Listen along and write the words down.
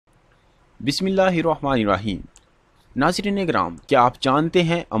बिस्मिल्लाहिर्रहमानिर्रहीम। नाज़रीन किराम, क्या आप जानते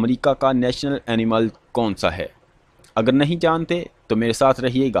हैं अमेरिका का नेशनल एनिमल कौन सा है? अगर नहीं जानते तो मेरे साथ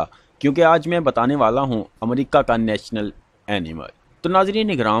रहिएगा, क्योंकि आज मैं बताने वाला हूं अमेरिका का नेशनल एनिमल। तो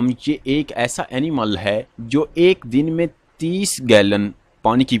नाज़रीन किराम, ये एक ऐसा एनिमल है जो एक दिन में 30 गैलन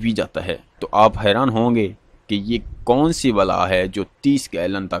पानी की पी जाता है। तो आप हैरान होंगे कि ये कौन सी बला है जो 30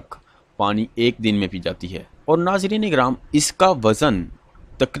 गैलन तक पानी एक दिन में पी जाती है। और नाज़रीन किराम, इसका वज़न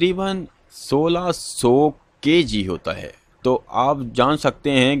तकरीबन 1600 kg होता है। तो आप जान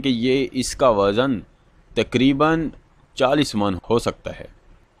सकते हैं कि ये इसका वज़न तकरीबन 40 मन हो सकता है।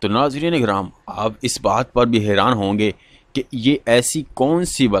 तो नाज़रीन किराम, आप इस बात पर भी हैरान होंगे कि ये ऐसी कौन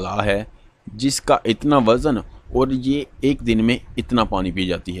सी बला है जिसका इतना वज़न और ये एक दिन में इतना पानी पी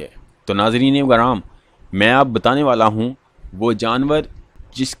जाती है। तो नाज़रीन किराम, मैं आप बताने वाला हूँ वो जानवर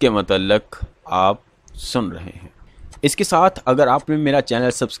जिसके मतलब आप सुन रहे हैं। इसके साथ अगर आपने मेरा चैनल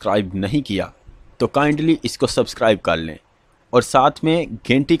सब्सक्राइब नहीं किया तो काइंडली इसको सब्सक्राइब कर लें और साथ में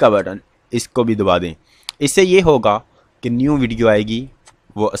घंटी का बटन इसको भी दबा दें। इससे ये होगा कि न्यू वीडियो आएगी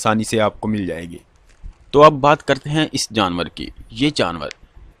वो आसानी से आपको मिल जाएगी। तो अब बात करते हैं इस जानवर की। ये जानवर,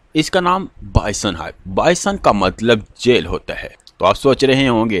 इसका नाम बाइसन है। बाइसन का मतलब जेल होता है। तो आप सोच रहे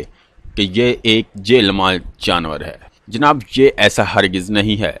होंगे कि ये एक जेलनुमा जानवर है। जनाब, ये ऐसा हरगिज़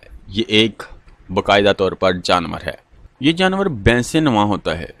नहीं है। ये एक बाकायदा तौर पर जानवर है। ये जानवर बैंसे नुमा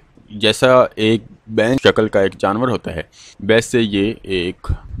होता है। जैसा एक बैंस शक्ल का एक जानवर होता है, वैसे ये एक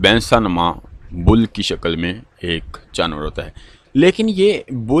बैंसा नुमा बुल की शक्ल में एक जानवर होता है। लेकिन ये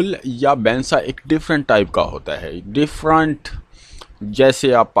बुल या बैंसा एक डिफरेंट टाइप का होता है। डिफरेंट,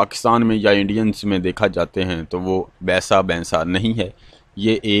 जैसे आप पाकिस्तान में या इंडियंस में देखा जाते हैं तो वो वैसा बैंसा नहीं है।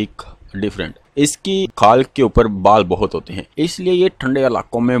 ये एक डिफरेंट, इसकी खाल के ऊपर बाल बहुत होते हैं, इसलिए ये ठंडे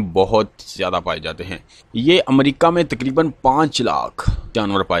इलाकों में बहुत ज़्यादा पाए जाते हैं। ये अमेरिका में तकरीबन 5 लाख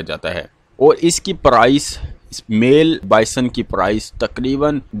जानवर पाया जाता है। और इसकी प्राइस, मेल बाइसन की प्राइस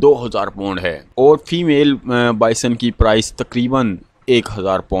तकरीबन 2000 पाउंड है और फीमेल बाइसन की प्राइस तकरीबन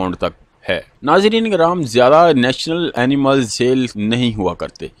 1000 पाउंड तक है। नाज़रीन किराम, ज़्यादा नेशनल एनिमल सेल नहीं हुआ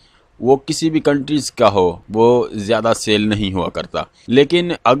करते। वो किसी भी कंट्रीज़ का हो वो ज़्यादा सेल नहीं हुआ करता।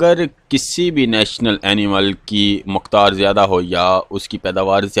 लेकिन अगर किसी भी नेशनल एनिमल की मक़दार ज़्यादा हो या उसकी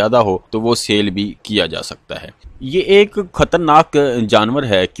पैदावार ज़्यादा हो तो वो सेल भी किया जा सकता है। ये एक ख़तरनाक जानवर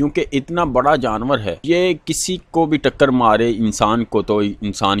है क्योंकि इतना बड़ा जानवर है। ये किसी को भी टक्कर मारे इंसान को तो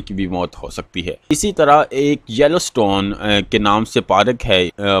इंसान की भी मौत हो सकती है। इसी तरह एक येलोस्टोन के नाम से पार्क है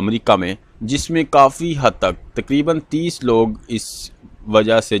अमेरिका में, जिसमें काफ़ी हद तक तकरीबन 30 लोग इस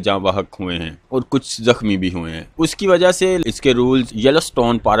वजह से जाँ बहक हुए हैं और कुछ जख्मी भी हुए हैं। उसकी वजह से इसके रूल्स,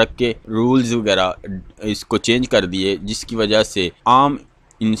 येलोस्टोन पार्क के रूल्स वगैरह इसको चेंज कर दिए, जिसकी वजह से आम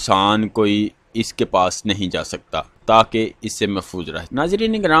इंसान कोई इसके पास नहीं जा सकता ताकि इससे महफूज रहे।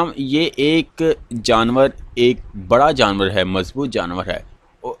 नाज़रीन किराम, ये एक जानवर एक बड़ा जानवर है, मजबूत जानवर है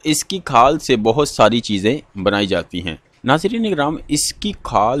और इसकी खाल से बहुत सारी चीज़ें बनाई जाती हैं। नाज़रीन किराम, इसकी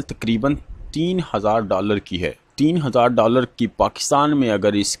खाल तकरीबन $3000 की है। $3000 की पाकिस्तान में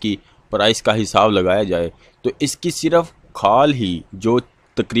अगर इसकी प्राइस का हिसाब लगाया जाए तो इसकी सिर्फ खाल ही जो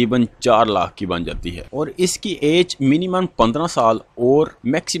तकरीबन 4 लाख की बन जाती है। और इसकी एज मिनिमम 15 साल और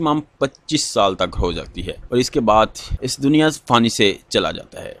मैक्सिमम 25 साल तक हो जाती है और इसके बाद इस दुनिया फानी से चला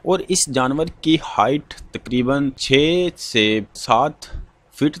जाता है। और इस जानवर की हाइट तकरीबन 6 से 7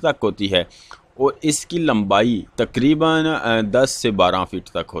 फीट तक होती है और इसकी लंबाई तकरीबन 10 से 12 फीट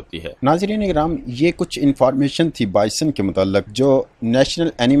तक होती है। नाज़रीन किराम, ये कुछ इन्फॉर्मेशन थी बाइसन के मुताल्लिक जो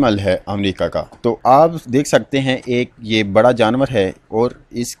नेशनल एनिमल है अमेरिका का। तो आप देख सकते हैं एक ये बड़ा जानवर है और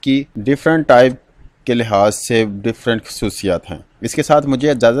इसकी डिफरेंट टाइप के लिहाज से डिफरेंट खसूसियात हैं। इसके साथ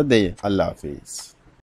मुझे इजाज़त दें। अल्लाह हाफिज़।